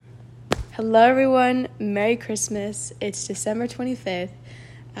Hello, everyone. Merry Christmas. It's December 25th.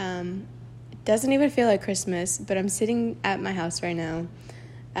 It doesn't even feel like Christmas, but I'm sitting at my house right now.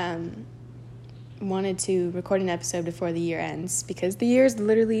 Wanted to record an episode before the year ends because the year is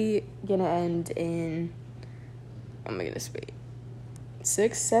literally going to end in, oh my goodness,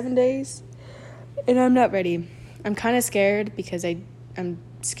 6-7 days. And I'm not ready. I'm kind of scared because I'm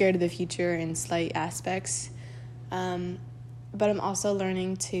scared of the future in slight aspects. But I'm also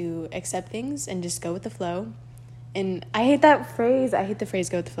learning to accept things and just go with the flow. And I hate that phrase. I hate the phrase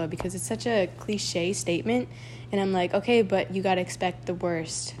go with the flow because it's such a cliche statement. And I'm like, okay, but you got to expect the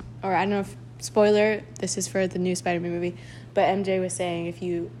worst. Or I don't know if, spoiler, this is for the new Spider-Man movie, but MJ was saying if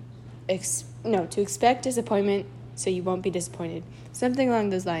you, to expect disappointment so you won't be disappointed. Something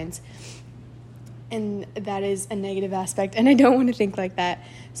along those lines. And that is a negative aspect, and I don't want to think like that.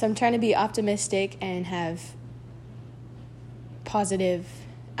 So I'm trying to be optimistic and have positive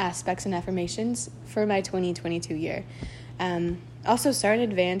aspects and affirmations for my 2022 year. Also, start in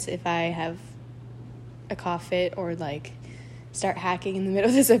advance if I have a cough fit or start hacking in the middle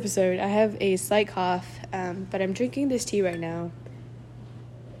of this episode. I have a slight cough, but I'm drinking this tea right now.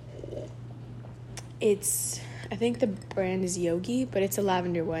 I think the brand is Yogi, but it's a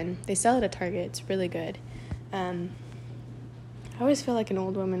lavender one. They sell it at Target. It's really good. I always feel like an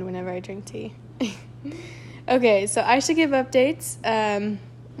old woman whenever I drink tea. Okay, so I should give updates.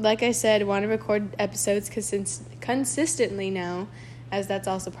 Like I said, I want to record episodes consistently now, as that's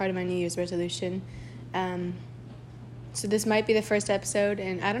also part of my New Year's resolution. So this might be the first episode,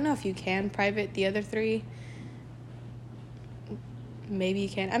 and I don't know if you can private the other 3. Maybe you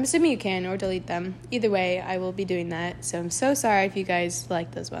can. I'm assuming you can, or delete them. Either way, I will be doing that. So I'm so sorry if you guys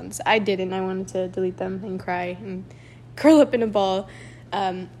like those ones. I didn't. I wanted to delete them and cry and curl up in a ball.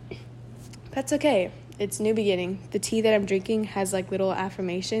 That's okay. It's new beginning. The tea that I'm drinking has little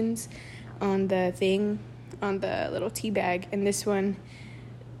affirmations on the thing, on the little tea bag. And this one,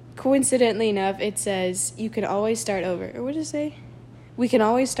 coincidentally enough, it says, you can always start over. Or what does it say? We can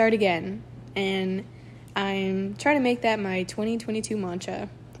always start again. And I'm trying to make that my 2022 mantra.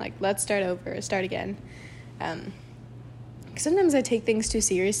 Let's start over, start again. Sometimes I take things too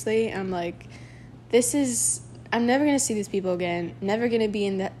seriously. I'm like, I'm never going to see these people again. Never going to be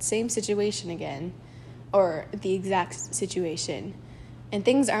in that same situation again. Or the exact situation. And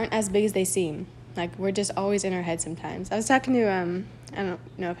things aren't as big as they seem. We're just always in our head sometimes. I was talking to, I don't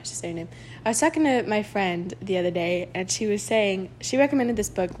know if I should say her name. I was talking to my friend the other day, and she was saying, she recommended this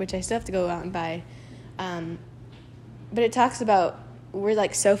book, which I still have to go out and buy. But it talks about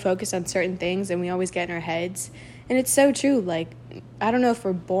we're so focused on certain things and we always get in our heads. And it's so true. I don't know if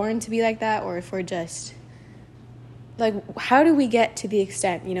we're born to be like that or if we're just how do we get to the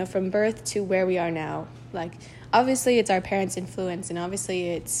extent, from birth to where we are now? Obviously it's our parents' influence, and obviously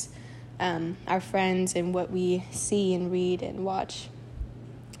it's our friends and what we see and read and watch.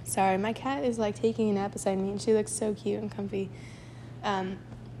 Sorry, my cat is taking a nap beside me, and she looks so cute and comfy. But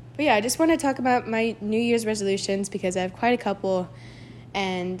yeah, I just want to talk about my New Year's resolutions because I have quite a couple,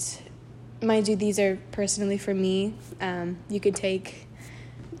 and mind you, these are personally for me. You could take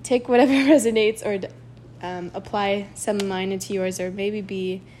whatever resonates or apply some of mine into yours, or maybe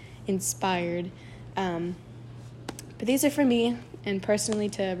be inspired. But these are for me and personally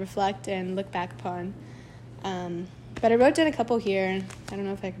to reflect and look back upon. But I wrote down a couple here. I don't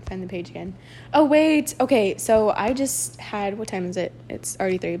know if I can find the page again. Oh, wait. Okay, so I just had, what time is it? It's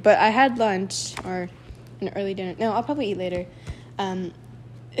already 3. But I had lunch or an early dinner. No, I'll probably eat later. And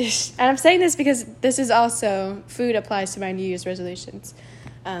I'm saying this because this is also, food applies to my New Year's resolutions.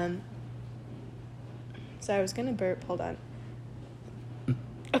 So I was going to burp. Hold on.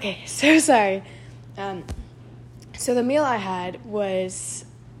 Okay, so sorry. So the meal I had was,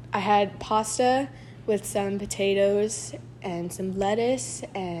 I had pasta with some potatoes and some lettuce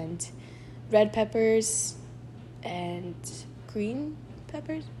and red peppers and green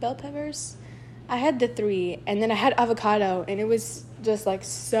peppers, bell peppers. I had the 3, and then I had avocado, and it was just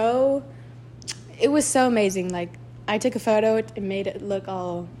it was so amazing. I took a photo and made it look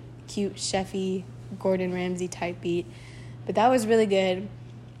all cute, chefy, Gordon Ramsay type beat, but that was really good.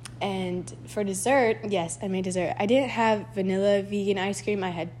 And for dessert, yes, I made dessert. I didn't have vanilla vegan ice cream. I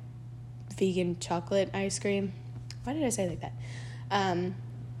had vegan chocolate ice cream. Why did I say it like that?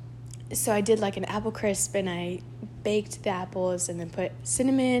 So I did an apple crisp, and I baked the apples and then put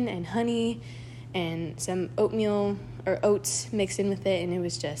cinnamon and honey and some oatmeal or oats mixed in with it, and it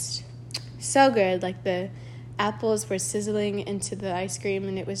was just so good. The apples were sizzling into the ice cream,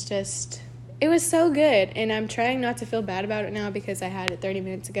 and it was so good. And I'm trying not to feel bad about it now because I had it 30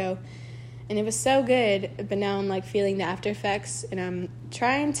 minutes ago, And it was so good, but now I'm like feeling the after effects, and I'm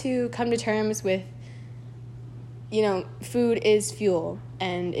trying to come to terms with, food is fuel,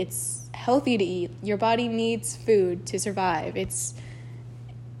 and it's healthy to eat. Your body needs food to survive.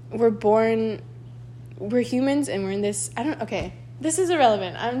 We're humans, and we're in this, this is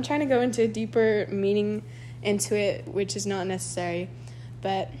irrelevant. I'm trying to go into a deeper meaning into it, which is not necessary,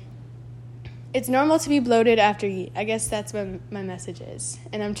 but it's normal to be bloated after you eat. I guess that's what my message is.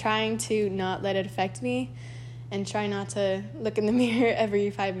 And I'm trying to not let it affect me and try not to look in the mirror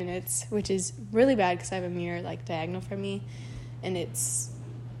every 5 minutes, which is really bad because I have a mirror like diagonal from me, and it's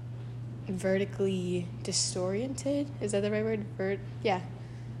vertically disoriented. Is that the right word?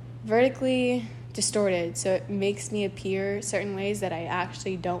 Vertically distorted. So it makes me appear certain ways that I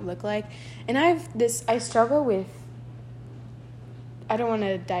actually don't look like. And I struggle with, I don't want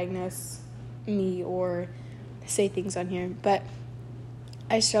to diagnose me or say things on here, but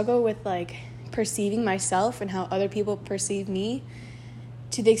I struggle with like perceiving myself and how other people perceive me,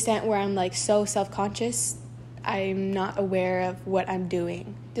 to the extent where I'm like so self-conscious I'm not aware of what I'm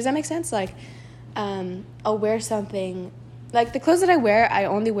doing. Does that make sense? Like I'll wear something, like the clothes that I wear, I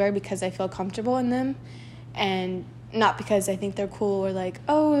only wear because I feel comfortable in them, and not because I think they're cool or like,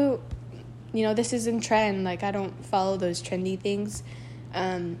 oh, this is in trend. Like I don't follow those trendy things.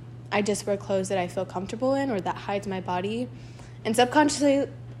 I just wear clothes that I feel comfortable in or that hides my body. And subconsciously,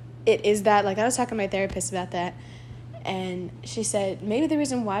 it is that. Like, I was talking to my therapist about that, and she said, maybe the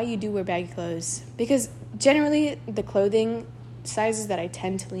reason why you do wear baggy clothes, because generally the clothing sizes that I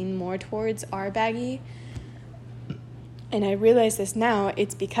tend to lean more towards are baggy. And I realize this now,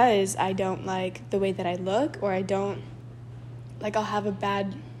 it's because I don't like the way that I look, or I'll have a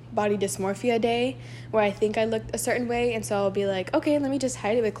bad body dysmorphia day where I think I look a certain way, and so I'll be like, okay, let me just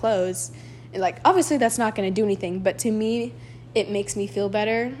hide it with clothes. And like, obviously that's not going to do anything, but to me it makes me feel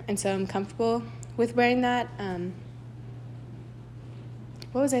better, and so I'm comfortable with wearing that.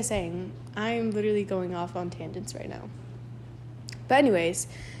 What was I saying? I'm literally going off on tangents right now. But anyways,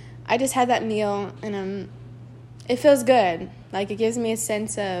 I just had that meal, and it feels good. Like, it gives me a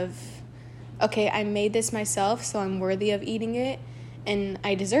sense of, okay, I made this myself, so I'm worthy of eating it. And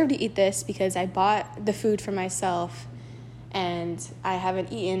I deserve to eat this because I bought the food for myself, and I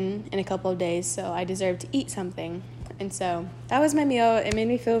haven't eaten in a couple of days, so I deserve to eat something. And so that was my meal. It made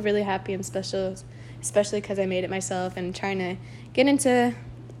me feel really happy and special, especially because I made it myself, and trying to get into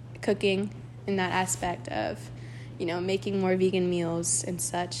cooking in that aspect of, making more vegan meals and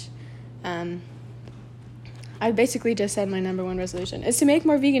such. I basically just said my number one resolution is to make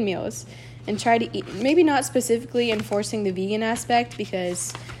more vegan meals and try to eat, maybe not specifically enforcing the vegan aspect,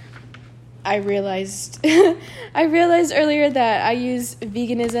 because I realized earlier that I use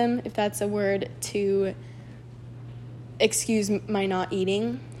veganism, if that's a word, to excuse my not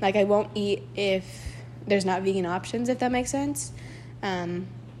eating. Like, I won't eat if there's not vegan options, if that makes sense.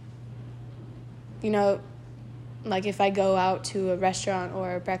 Like if I go out to a restaurant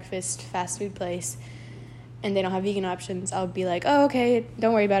or a breakfast fast food place and they don't have vegan options, I'll be like, oh, okay,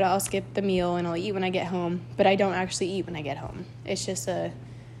 don't worry about it. I'll skip the meal and I'll eat when I get home. But I don't actually eat when I get home. It's just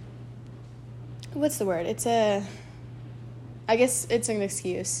what's the word? I guess it's an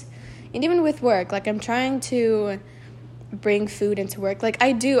excuse. And even with work, like, I'm trying to bring food into work. Like, I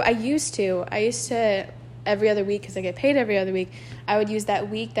used to every other week, because I get paid every other week, I would use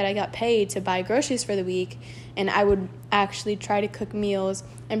that week that I got paid to buy groceries for the week, and I would actually try to cook meals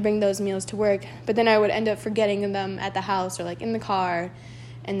and bring those meals to work. But then I would end up forgetting them at the house or like in the car,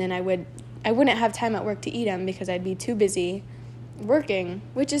 and then I wouldn't have time at work to eat them because I'd be too busy working,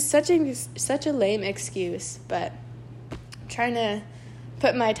 which is such a lame excuse. But I'm trying to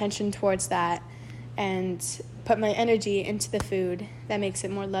put my attention towards that and put my energy into the food that makes it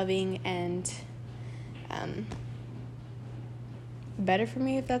more loving and better for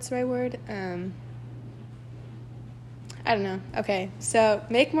me, if that's the right word. I don't know. Okay, so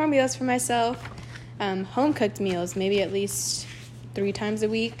make more meals for myself. Home-cooked meals, maybe at least 3 times a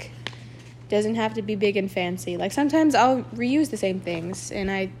week. Doesn't have to be big and fancy. Like, sometimes I'll reuse the same things,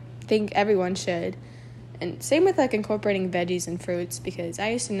 and I think everyone should. And same with, like, incorporating veggies and fruits, because I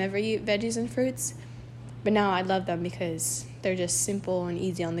used to never eat veggies and fruits, but now I love them because they're just simple and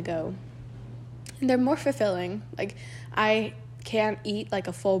easy on the go. And they're more fulfilling. Like, I can't eat, like,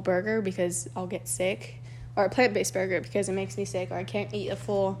 a full burger because I'll get sick, or a plant-based burger because it makes me sick, or I can't eat a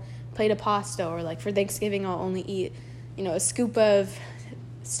full plate of pasta, or, like, for Thanksgiving I'll only eat, a scoop of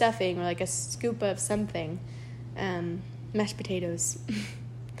stuffing, or, like, a scoop of something, mashed potatoes.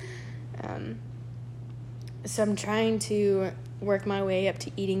 So I'm trying to work my way up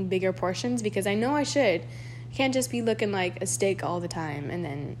to eating bigger portions, because I know I should. I can't just be looking like a steak all the time and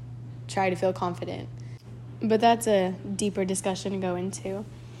then try to feel confident. But that's a deeper discussion to go into.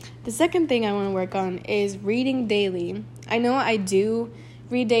 The second thing I want to work on is reading daily. I know I do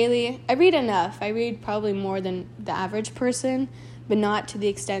read daily. I read enough. I read probably more than the average person, but not to the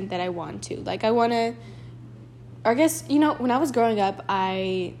extent that I want to. Like, I want to, or I guess, when I was growing up,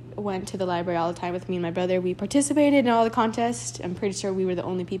 I went to the library all the time with me and my brother. We participated in all the contests. I'm pretty sure we were the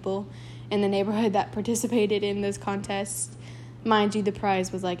only people in the neighborhood that participated in those contests. Mind you, the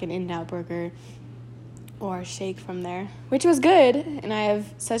prize was like an In-N-Out burger or a shake from there, which was good, and I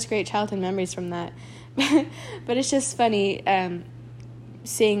have such great childhood memories from that. But it's just funny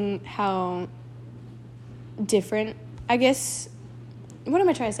seeing how different, I guess, what am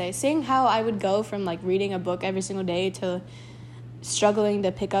I trying to say? Seeing how I would go from, like, reading a book every single day to struggling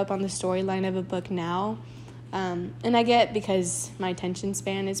to pick up on the storyline of a book now. And I get, because my attention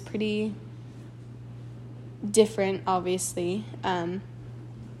span is pretty different, obviously.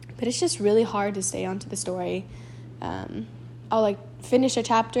 But it's just really hard to stay onto the story. I'll, like, finish a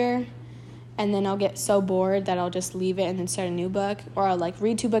chapter, and then I'll get so bored that I'll just leave it and then start a new book. Or I'll, like,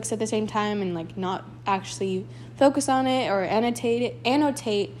 read 2 books at the same time and, like, not actually focus on it or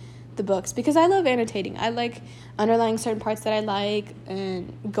annotate the books. Because I love annotating. I like underlining certain parts that I like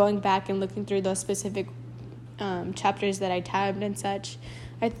and going back and looking through those specific chapters that I tabbed and such.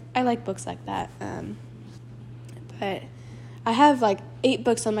 I like books like that. But I have, like, 8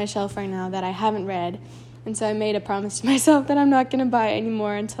 books on my shelf right now that I haven't read, and so I made a promise to myself that I'm not going to buy any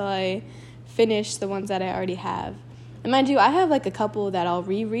more until I finish the ones that I already have. And mind you, I have, like, a couple that I'll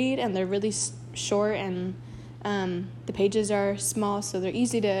reread, and they're really short, and the pages are small, so they're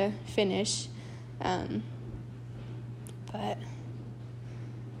easy to finish. But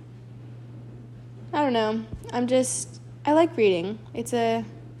I don't know. I like reading.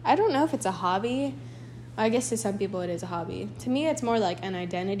 I don't know if it's a hobby. I guess to some people it is a hobby. To me, it's more like an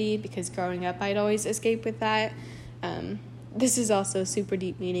identity, because growing up, I'd always escape with that. This is also super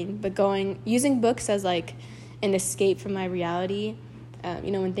deep meaning, but using books as, like, an escape from my reality,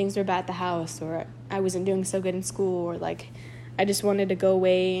 when things were bad at the house, or I wasn't doing so good in school, or, like, I just wanted to go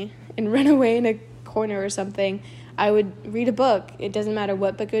away and run away in a corner or something, I would read a book. It doesn't matter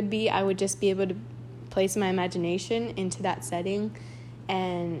what book it would be. I would just be able to place my imagination into that setting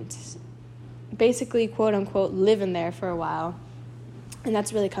and basically, quote unquote, live in there for a while. And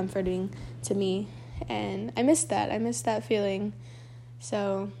that's really comforting to me, and I miss that feeling.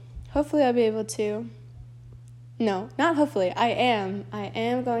 So hopefully I'll be able to, no, not hopefully, I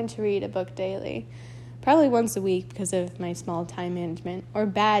am going to read a book daily, probably once a week, because of my small time management, or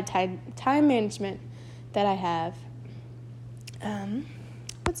bad time management that I have.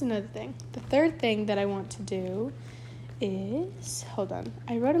 What's another thing? The third thing that I want to do is, hold on,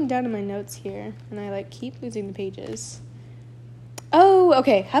 I wrote them down in my notes here, and I, like, keep losing the pages. Oh,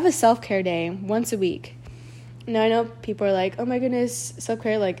 okay, have a self-care day once a week. Now, I know people are like, oh my goodness,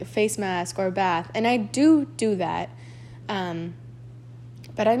 self-care, like a face mask or a bath, and I do that,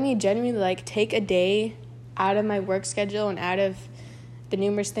 but I mean, genuinely, like, take a day out of my work schedule and out of the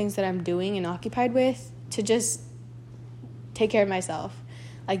numerous things that I'm doing and occupied with to just take care of myself.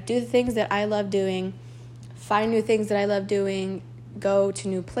 Like, do the things that I love doing, find new things that I love doing, go to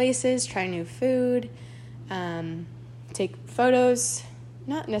new places, try new food, take photos,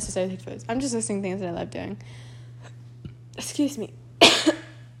 not necessarily take photos, I'm just listing things that I love doing. Excuse me.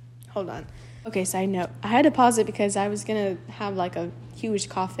 Hold on. Okay, side note, I had to pause it because I was going to have, like, a huge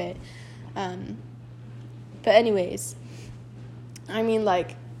cough fit. But anyways, I mean,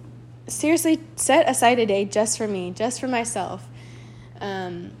 like, seriously, set aside a day just for me, just for myself.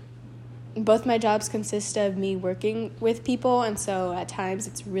 Both my jobs consist of me working with people, and so at times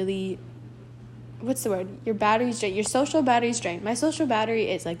it's really, what's the word? Your battery's drained. Your social battery's drained. My social battery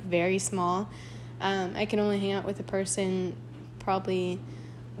is, like, very small. I can only hang out with a person probably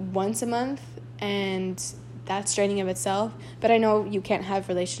once a month, and that's draining of itself. But I know you can't have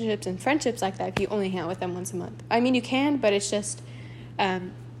relationships and friendships like that if you only hang out with them once a month. I mean, you can, but it's just,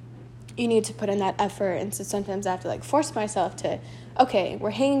 you need to put in that effort, and so sometimes I have to, like, force myself to, okay,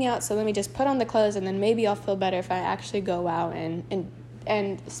 we're hanging out, so let me just put on the clothes, and then maybe I'll feel better if I actually go out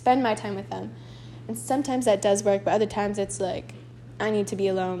and spend my time with them. And sometimes that does work, but other times it's like, I need to be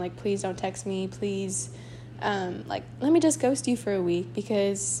alone, like, please don't text me, please, like, let me just ghost you for a week,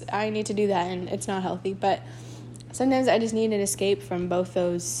 because I need to do that, and it's not healthy. But sometimes I just need an escape from both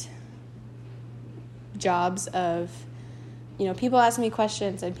those jobs of, people asking me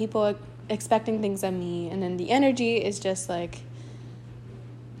questions and people expecting things of me, and then the energy is just, like,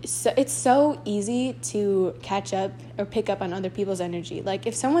 so it's so easy to catch up or pick up on other people's energy. Like,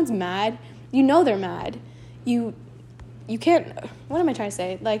 if someone's mad, they're mad. You can't, what am I trying to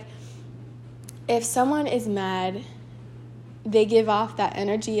say? Like, if someone is mad, they give off that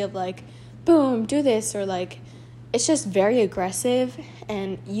energy of like, boom, do this, or like, it's just very aggressive,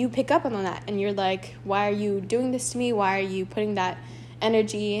 and you pick up on that, and you're like, why are you doing this to me? Why are you putting that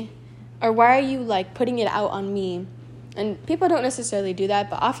energy, or why are you like putting it out on me? And people don't necessarily do that,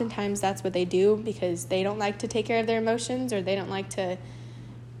 but oftentimes that's what they do, because they don't like to take care of their emotions, or they don't like to,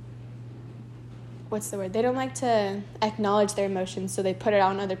 they don't like to acknowledge their emotions, so they put it out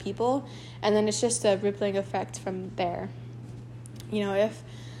on other people, and then it's just a rippling effect from there. You know, if,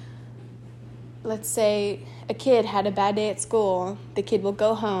 let's say, a kid had a bad day at school, the kid will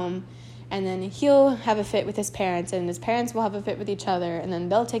go home, and then he'll have a fit with his parents, and his parents will have a fit with each other, and then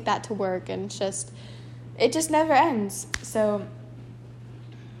they'll take that to work, and it just never ends. So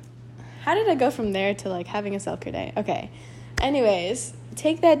how did I go from there to like having a self-care day? Okay. Anyways,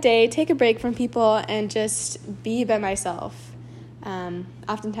 take that day, take a break from people, and just be by myself.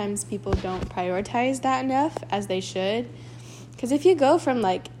 Oftentimes people don't prioritize that enough, as they should. Because if you go from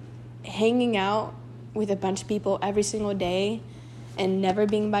like hanging out with a bunch of people every single day and never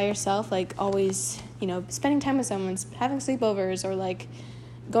being by yourself, like always, you know, spending time with someone, having sleepovers, or like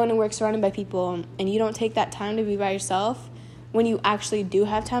going to work surrounded by people, and you don't take that time to be by yourself, when you actually do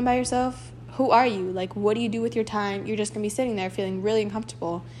have time by yourself, who are you? Like, what do you do with your time? You're just going to be sitting there feeling really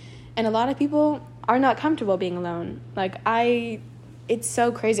uncomfortable. And a lot of people are not comfortable being alone. It's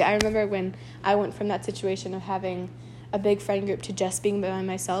so crazy. I remember when I went from that situation of having a big friend group to just being by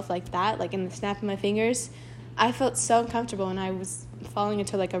myself like that, like in the snap of my fingers, I felt so uncomfortable, and I was falling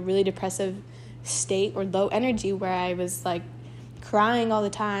into like a really depressive state, or low energy, where I was like crying all the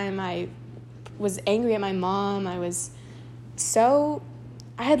time. I was angry at my mom. I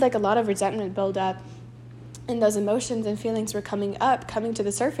had like a lot of resentment build up, and those emotions and feelings were coming to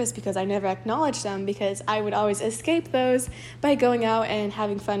the surface, because I never acknowledged them, because I would always escape those by going out and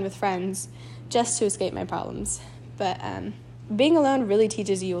having fun with friends just to escape my problems. But being alone really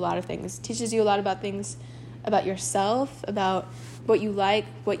teaches you a lot of things. It teaches you a lot about things about yourself, about what you like,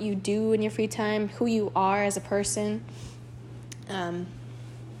 what you do in your free time, who you are as a person.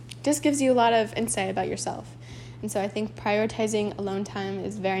 Just gives you a lot of insight about yourself. And so I think prioritizing alone time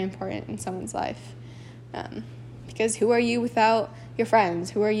is very important in someone's life. Because who are you without your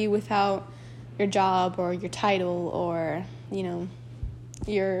friends? Who are you without your job, or your title, or, you know,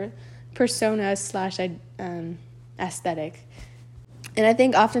 your persona / aesthetic? And I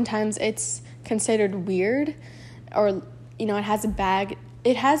think oftentimes it's considered weird, or, you know, it has a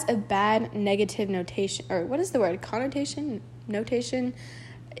bad negative notation, or what is the word? Notation.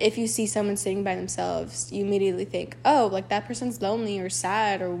 If you see someone sitting by themselves, you immediately think, oh, like that person's lonely, or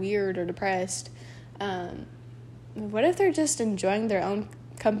sad, or weird, or depressed. What if they're just enjoying their own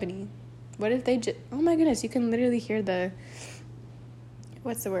company? What if they oh my goodness, you can literally hear the,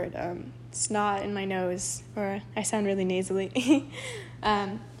 snot in my nose, or I sound really nasally.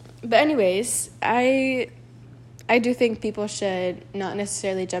 But anyways, I do think people should not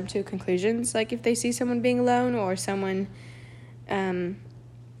necessarily jump to conclusions, like if they see someone being alone, or someone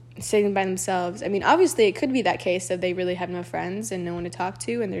sitting by themselves. I mean, obviously it could be that case that they really have no friends and no one to talk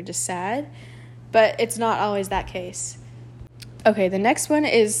to, and they're just sad, but it's not always that case. Okay, the next one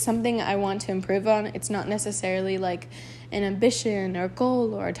is something I want to improve on. It's not necessarily like an ambition or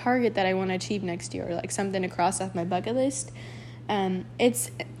goal or a target that I want to achieve next year, or like something to cross off my bucket list.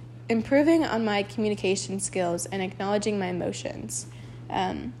 It's improving on my communication skills and acknowledging my emotions.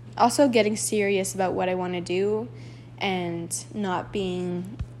 Also getting serious about what I want to do, and not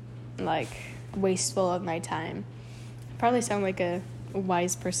being like wasteful of my time. I probably sound like a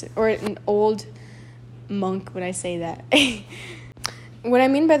wise person, or an old monk when I say that. What I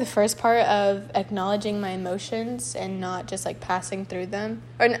mean by the first part of acknowledging my emotions and not just like passing through them,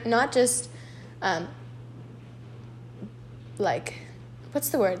 or not just not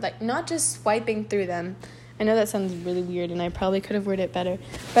just swiping through them. I know that sounds really weird, and I probably could have worded it better,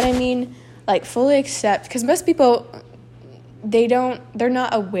 but I mean like fully accept, because most people, they're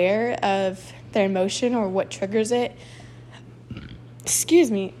not aware of their emotion or what triggers it. Excuse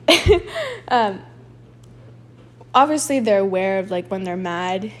me. Obviously they're aware of like when they're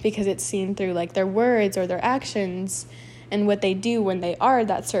mad, because it's seen through like their words or their actions and what they do when they are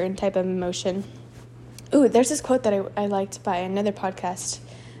that certain type of emotion. Ooh, there's this quote that I liked by another podcast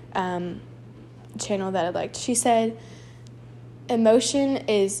channel that I liked. She said, emotion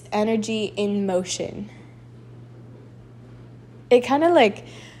is energy in motion. It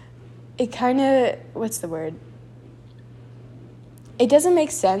doesn't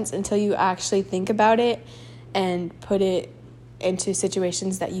make sense until you actually think about it and put it into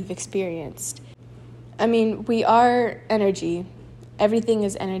situations that you've experienced. I mean, we are energy. Everything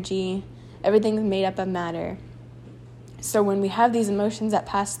is energy. Everything's made up of matter. So when we have these emotions that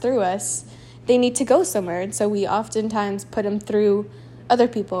pass through us, they need to go somewhere. And so we oftentimes put them through other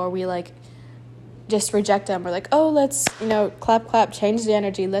people, or we like just reject them. We're like, oh, let's, clap, clap, change the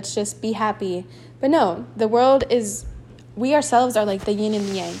energy. Let's just be happy. But no, the world is, we ourselves are like the yin and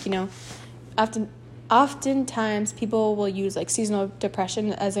the yang, Oftentimes people will use like seasonal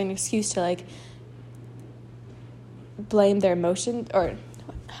depression as an excuse to like blame their emotion, or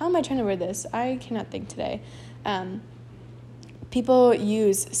how am I trying to word this? I cannot think today. People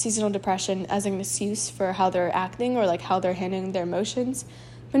use seasonal depression as an excuse for how they're acting or like how they're handling their emotions.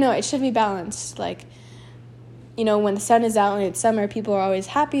 But no, it should be balanced. Like, when the sun is out and it's summer, people are always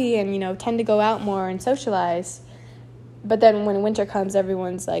happy and, tend to go out more and socialize. But then when winter comes,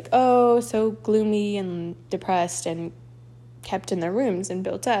 everyone's like, oh, so gloomy and depressed and kept in their rooms and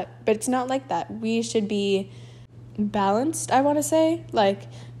built up. But it's not like that. We should be balanced, I want to say, like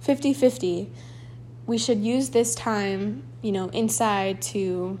 50-50. We should use this time, inside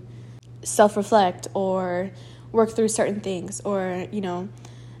to self-reflect or work through certain things, or,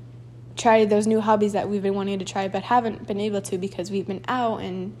 try those new hobbies that we've been wanting to try but haven't been able to because we've been out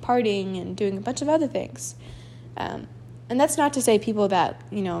and partying and doing a bunch of other things. And that's not to say people that,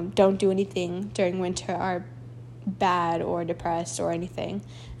 don't do anything during winter are bad or depressed or anything.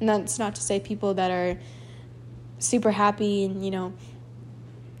 And that's not to say people that are super happy and,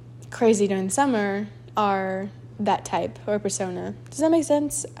 crazy during the summer are that type or persona. Does that make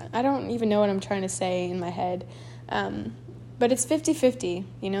sense? I don't even know what I'm trying to say in my head. But it's 50-50,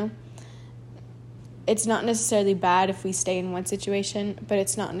 It's not necessarily bad if we stay in one situation, but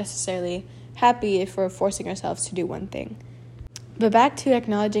it's not necessarily happy if we're forcing ourselves to do one thing. But back to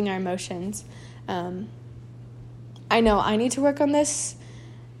acknowledging our emotions. I know I need to work on this,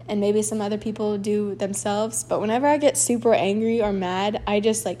 and maybe some other people do themselves, but whenever I get super angry or mad, I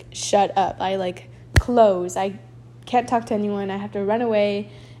just shut up. I close. I can't talk to anyone. I have to run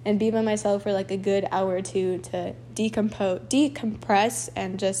away and be by myself for a good hour or two to decompress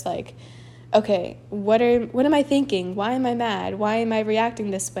and just okay, what am I thinking? Why am I mad? Why am I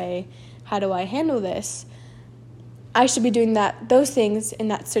reacting this way? How do I handle this? I should be doing those things in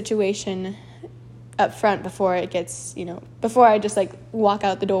that situation up front before it gets, before I just walk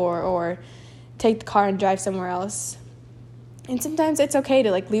out the door or take the car and drive somewhere else. And sometimes it's okay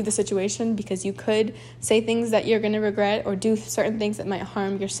to leave the situation, because you could say things that you're going to regret or do certain things that might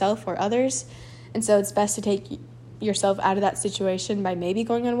harm yourself or others. And so it's best to take yourself out of that situation by maybe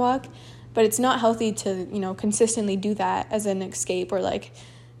going on a walk. But it's not healthy to, consistently do that as an escape, or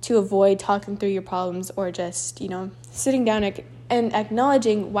to avoid talking through your problems, or just, sitting down and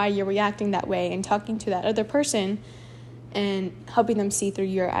acknowledging why you're reacting that way and talking to that other person and helping them see through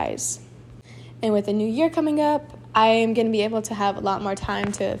your eyes. And with the new year coming up, I am going to be able to have a lot more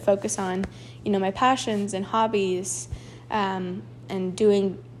time to focus on, my passions and hobbies, and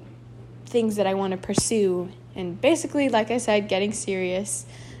doing things that I want to pursue. And basically, like I said, getting serious.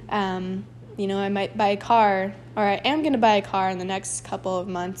 I might buy a car, or I am going to buy a car in the next couple of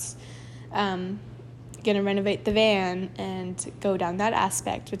months. Going to renovate the van and go down that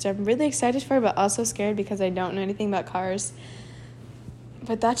aspect, which I'm really excited for, but also scared because I don't know anything about cars.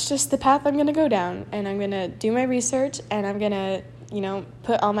 But that's just the path I'm going to go down, and I'm going to do my research, and I'm going to,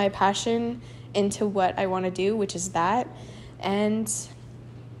 put all my passion into what I want to do, which is that, and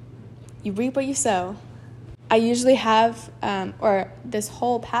you reap what you sow. I usually have, or this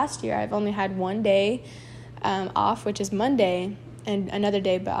whole past year, I've only had one day off, which is Monday, and another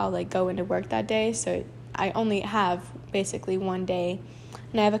day, but I'll go into work that day, so I only have basically one day.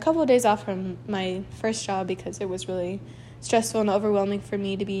 And I have a couple of days off from my first job because it was really stressful and overwhelming for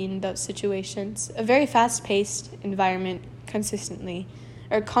me to be in those situations. A very fast-paced environment constantly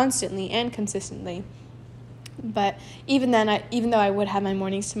and consistently. But even then, even though I would have my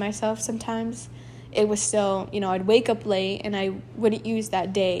mornings to myself sometimes, it was still, I'd wake up late and I wouldn't use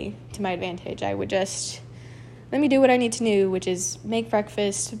that day to my advantage. I would just, let me do what I need to do, which is make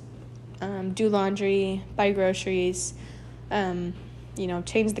breakfast, do laundry, buy groceries, change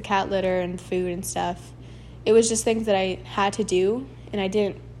the cat litter and food and stuff. It was just things that I had to do, and I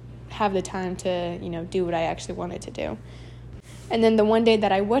didn't have the time to, do what I actually wanted to do. And then the one day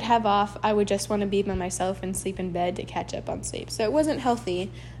that I would have off, I would just want to be by myself and sleep in bed to catch up on sleep. So it wasn't healthy,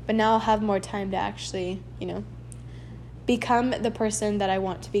 but now I'll have more time to actually, become the person that I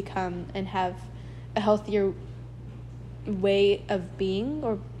want to become and have a healthier way of being,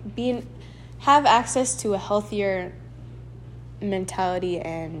 or have access to a healthier mentality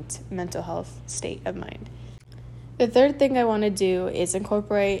and mental health state of mind. The third thing I want to do is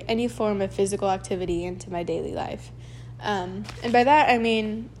incorporate any form of physical activity into my daily life. And by that, I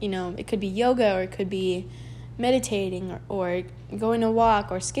mean, it could be yoga, or it could be meditating, or going to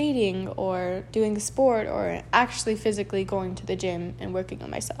walk, or skating, or doing a sport, or actually physically going to the gym and working on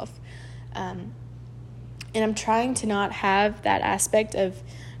myself. And I'm trying to not have that aspect of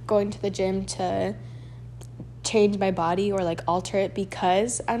going to the gym to change my body or like alter it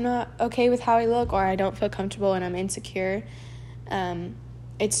because I'm not okay with how I look, or I don't feel comfortable and I'm insecure.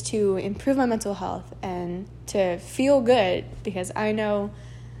 It's to improve my mental health and to feel good, because I know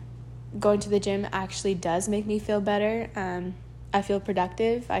going to the gym actually does make me feel better. I feel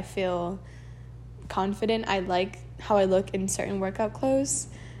productive. I feel confident. I like how I look in certain workout clothes.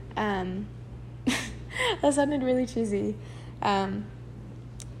 That sounded really cheesy.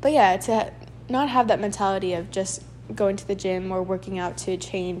 But yeah, to not have that mentality of just going to the gym or working out to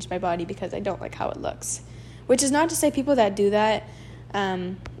change my body because I don't like how it looks. Which is not to say people that do that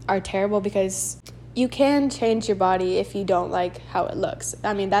are terrible, because you can change your body if you don't like how it looks.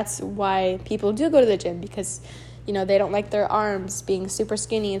 I mean, that's why people do go to the gym, because, they don't like their arms being super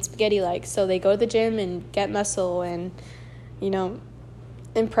skinny and spaghetti-like. So they go to the gym and get muscle and,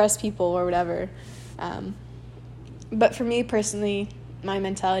 impress people or whatever. But for me personally, my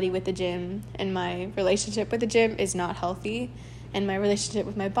mentality with the gym and my relationship with the gym is not healthy. And my relationship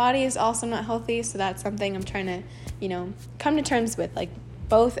with my body is also not healthy. So that's something I'm trying to, come to terms with. Like,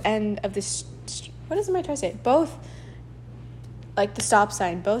 both end of this, what am I trying to say? Both, like the stop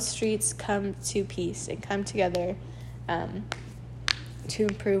sign, both streets come to peace and come together to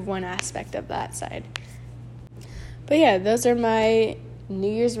improve one aspect of that side. But yeah, those are my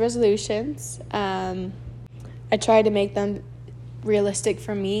New Year's resolutions. I try to make them realistic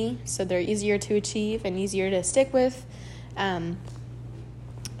for me, so they're easier to achieve and easier to stick with.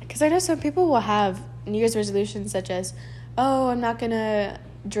 Because I know some people will have New Year's resolutions such as, I'm not going to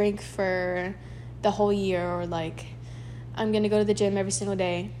drink for the whole year, or like, I'm going to go to the gym every single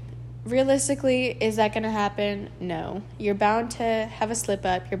day. Realistically, is that going to happen? No. You're bound to have a slip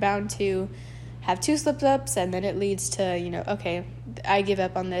up. You're bound to have 2 slip ups, and then it leads to, okay, I give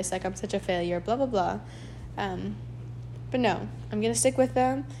up on this, like I'm such a failure, blah, blah, blah. But no, I'm going to stick with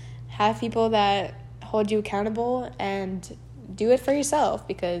them, have people that hold you accountable, and do it for yourself,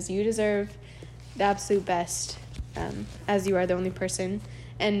 because you deserve the absolute best, as you are the only person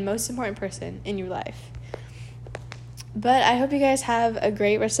and most important person in your life. But I hope you guys have a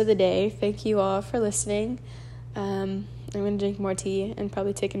great rest of the day. Thank you all for listening. I'm going to drink more tea and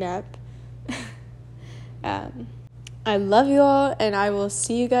probably take a nap. I love you all, and I will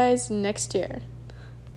see you guys next year.